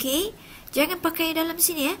 Okay? Jangan pakai dalam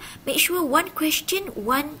sini Make sure one question,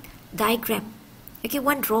 one diagram. Okay,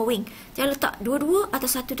 one drawing. Jangan letak dua-dua atau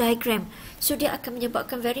satu diagram. So dia akan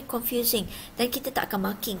menyebabkan very confusing. Dan kita tak akan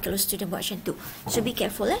marking kalau student buat macam tu. So be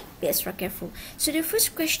careful Be extra careful. So the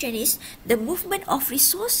first question is the movement of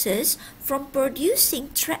resources from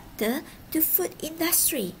producing tractor to food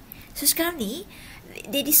industry. So sekarang ni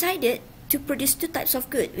they decided to produce two types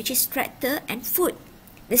of good, which is tractor and food.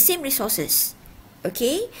 The same resources.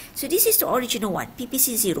 Okay, so this is the original one,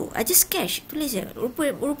 PPC 0. I just sketch, tulis je,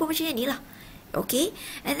 rupa macam ni lah. Okay,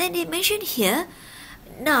 and then they mention here,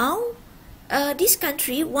 now this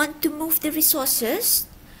country want to move the resources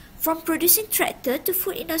from producing tractor to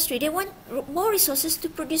food industry. They want more resources to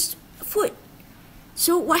produce food.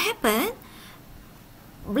 So what happened?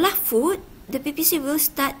 Belah food, the PPC will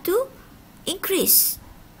start to increase.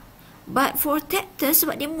 But for tractor,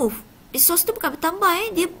 sebab dia move, resource tu bukan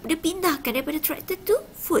bertambah dia pindahkan daripada tractor to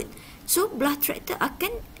food. So belah tractor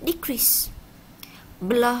akan decrease,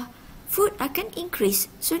 belah food akan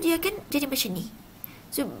increase. So dia akan jadi macam ni.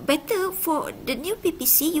 So better for the new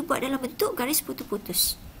PPC you buat dalam bentuk garis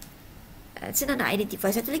putus-putus. Senang nak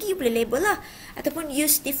identify. Satu lagi you boleh label lah, ataupun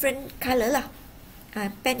use different colour lah,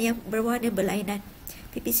 pen yang berwarna berlainan,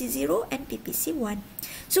 PPC 0 and PPC 1.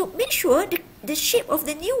 So make sure the shape of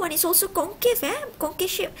the new one is also concave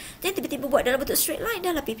concave shape. Jangan tiba-tiba buat dalam bentuk straight line.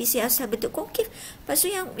 Dah lah PPC asal bentuk concave. Lepas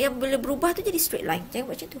tu yang boleh berubah tu jadi straight line.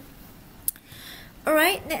 Jangan buat macam tu.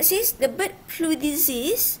 Alright, next is the bird flu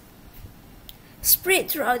disease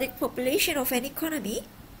spread throughout the population of an economy,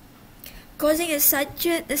 causing a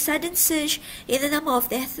sudden surge in the number of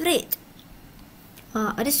death rate.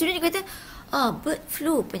 Ada student yang kata, bird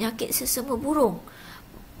flu, penyakit sesama burung.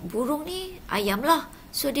 Burung ni ayam lah,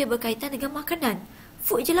 so dia berkaitan dengan makanan.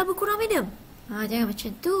 Food je lah berkurang, madam. Jangan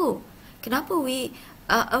macam tu. Kenapa we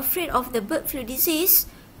are afraid of the bird flu disease?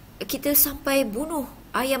 Kita sampai bunuh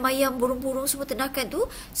ayam-ayam, burung-burung semua ternakan tu,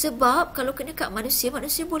 sebab kalau kena kat manusia,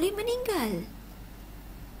 manusia boleh meninggal.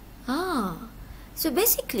 So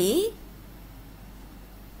basically,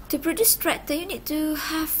 to produce tractor, you need to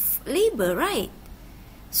have labor, right?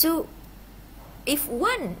 So if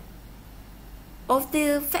one of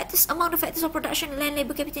the factors, among the factors of production, land,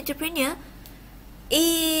 labor, capital, entrepreneur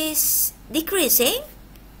is decreasing,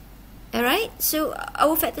 alright, so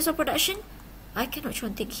our factors of production, I cannot show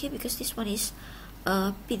one thing here because this one is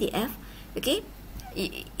PDF. Okay,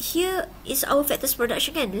 here is our factors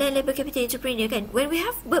production kan, land, labor, capital, entrepreneur kan. When we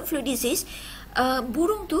have bird flu disease,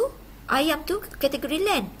 burung tu, ayam tu kategori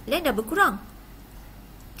land dah berkurang.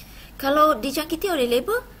 Kalau dijangkiti oleh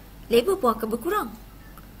labor pun akan berkurang.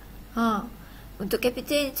 Untuk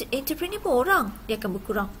capital entrepreneur pun orang, dia akan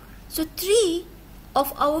berkurang. So 3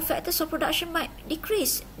 of our factors of production might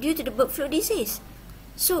decrease due to the bird flu disease.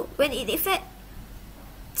 So when it affect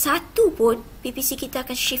satu pun, PPC kita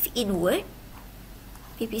akan shift inward.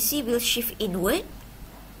 PPC will shift inward.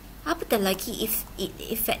 Apatah lagi if it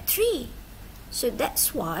affect 3. So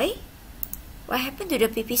that's why what happened to the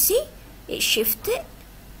PPC? It shifted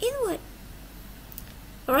inward.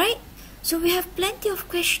 Alright, so we have plenty of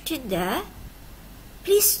question there.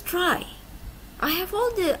 Please try. I have all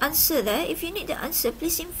the answer there. If you need the answer,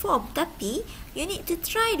 please inform. Tapi you need to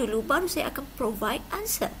try dulu, baru saya akan provide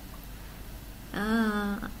answer.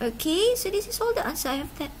 Okay, so this is all the answer I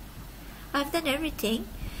have done. I've done everything,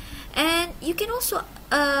 and you can also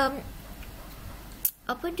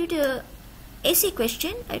do the essay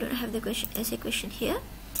question. I don't have the essay question here.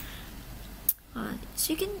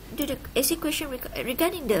 So you can do the essay question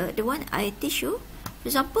regarding the one I teach you. For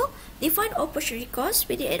example, define opportunity cost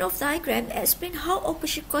with the aid of diagram. Explain how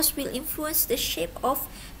opportunity cost will influence the shape of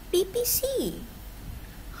PPC.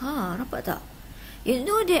 Nampak tak? You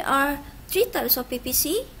know there are 3 types of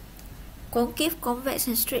PPC. concave, convex,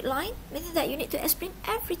 and straight line, meaning that you need to explain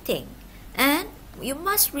everything. And you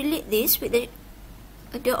must relate this with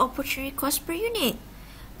the opportunity cost per unit.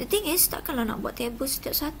 The thing is, takkanlah nak buat table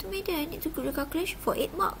setiap satu media. I need to do the calculation for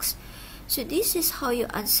 8 marks. So this is how you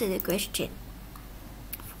answer the question.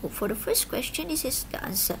 For the first question, this is the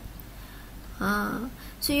answer.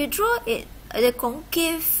 So you draw it, the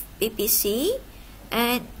concave PPC,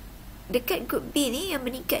 and dekat group B ni yang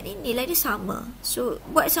meningkat ni nilai dia sama. So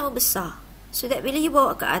buat sama besar. So that bila you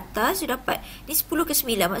bawa ke atas, you dapat ni 10 ke 9.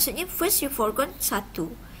 Maksudnya first you foregone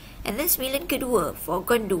 1, and then 9 ke 2,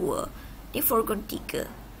 foregone 2. Ni foregone 3.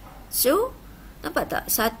 So nampak tak?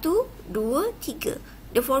 1, 2, 3.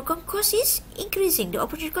 The foregone cost is increasing. The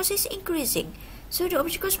opportunity cost is increasing. So the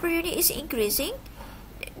opportunity cost per unit is increasing.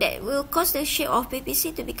 That will cause the shape of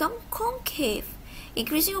PPC to become concave.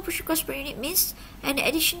 Increasing opportunity cost per unit means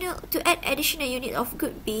to add additional unit of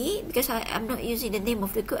good B, because I'm not using the name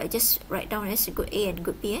of the good, I just write down as a good A and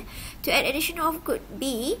good B. To add additional of good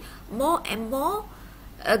B, more and more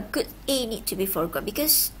good A need to be foregone,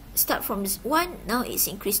 because start from 1, now it's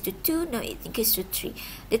increased to 2, now it's increased to 3.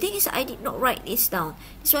 The thing is, I did not write this down.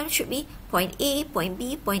 This one should be point A, point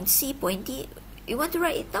B, point C, point D. You want to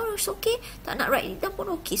write it down, it's okay. Tak nak write it down pun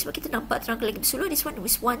okay, sebab kita nampak terangkan lagi bersuluh. This one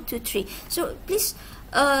is 1, 2, 3. So please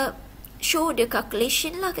show the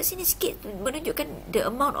calculation lah kat sini sikit, menunjukkan the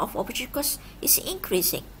amount of opportunity cost is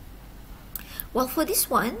increasing. Well, for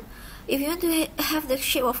this one, if you want to have the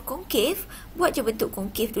shape of concave, buat je bentuk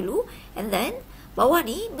concave dulu, and then bawah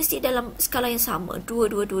ni mesti dalam skala yang sama,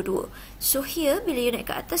 2, 2, 2, 2. So here, bila you naik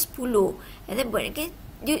ke atas 10, and then buat again,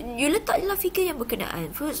 you letak je lah figure yang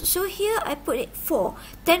berkenaan. So here I put it 4.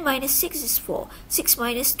 10 minus 6 is 4. 6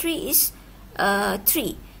 minus 3 is 3.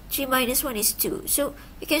 3 minus 1 is 2. So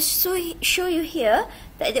you can show you here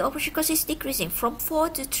that the opportunity cost is decreasing from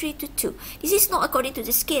 4 to 3 to 2. This is not according to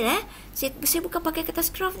the scale. Saya bukan pakai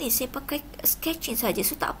kertas graph ni, saya pakai sketching saja.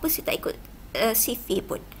 So tak apa, saya tak ikut CV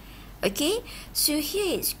pun. Okay, so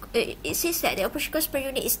here it says that the opportunity cost per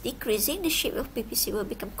unit is decreasing. The shape of PPC will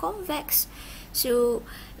become convex. So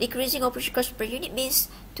decreasing opportunity cost per unit means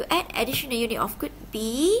to add additional unit of good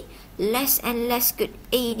B, less and less good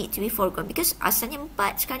A need to be foregone, because asalnya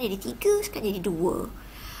 4, sekarang jadi 3, sekarang jadi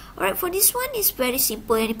 2. Alright, for this one is very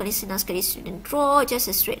simple. Yang paling senang sekali student draw just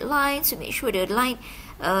a straight line. So make sure the line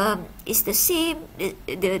is the same.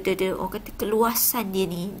 The orang kata keluasan dia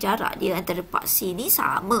ni, jarak dia antara part C ni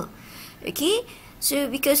sama. Okay, so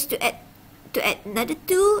because to add another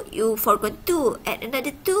 2, you forgone 2. Add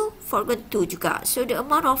another 2, forgone 2 juga. So the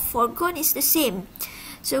amount of foregone is the same.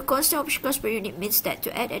 So constant opportunity cost per unit means that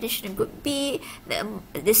to add additional good B,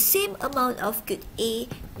 the same amount of good A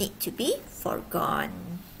need to be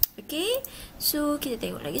foregone. Okay, so kita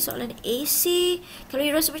tengok lagi soalan AC. Kalau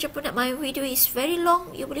you rasa macam pun nak my video is very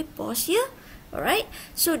long, you boleh pause here. Alright,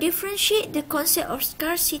 so differentiate the concept of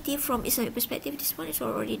scarcity from Islamic perspective. This one is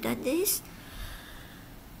already done this.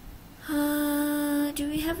 Do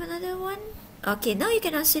we have another one? Okay, now you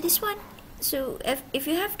can answer this one. So if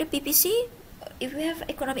you have the PPC, if you have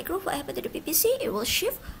economic growth, what happened to the PPC? It will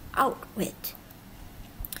shift outward.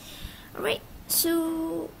 Alright,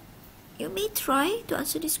 so you may try to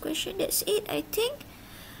answer this question. That's it, I think.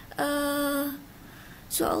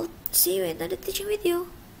 So I'll see you in another teaching video.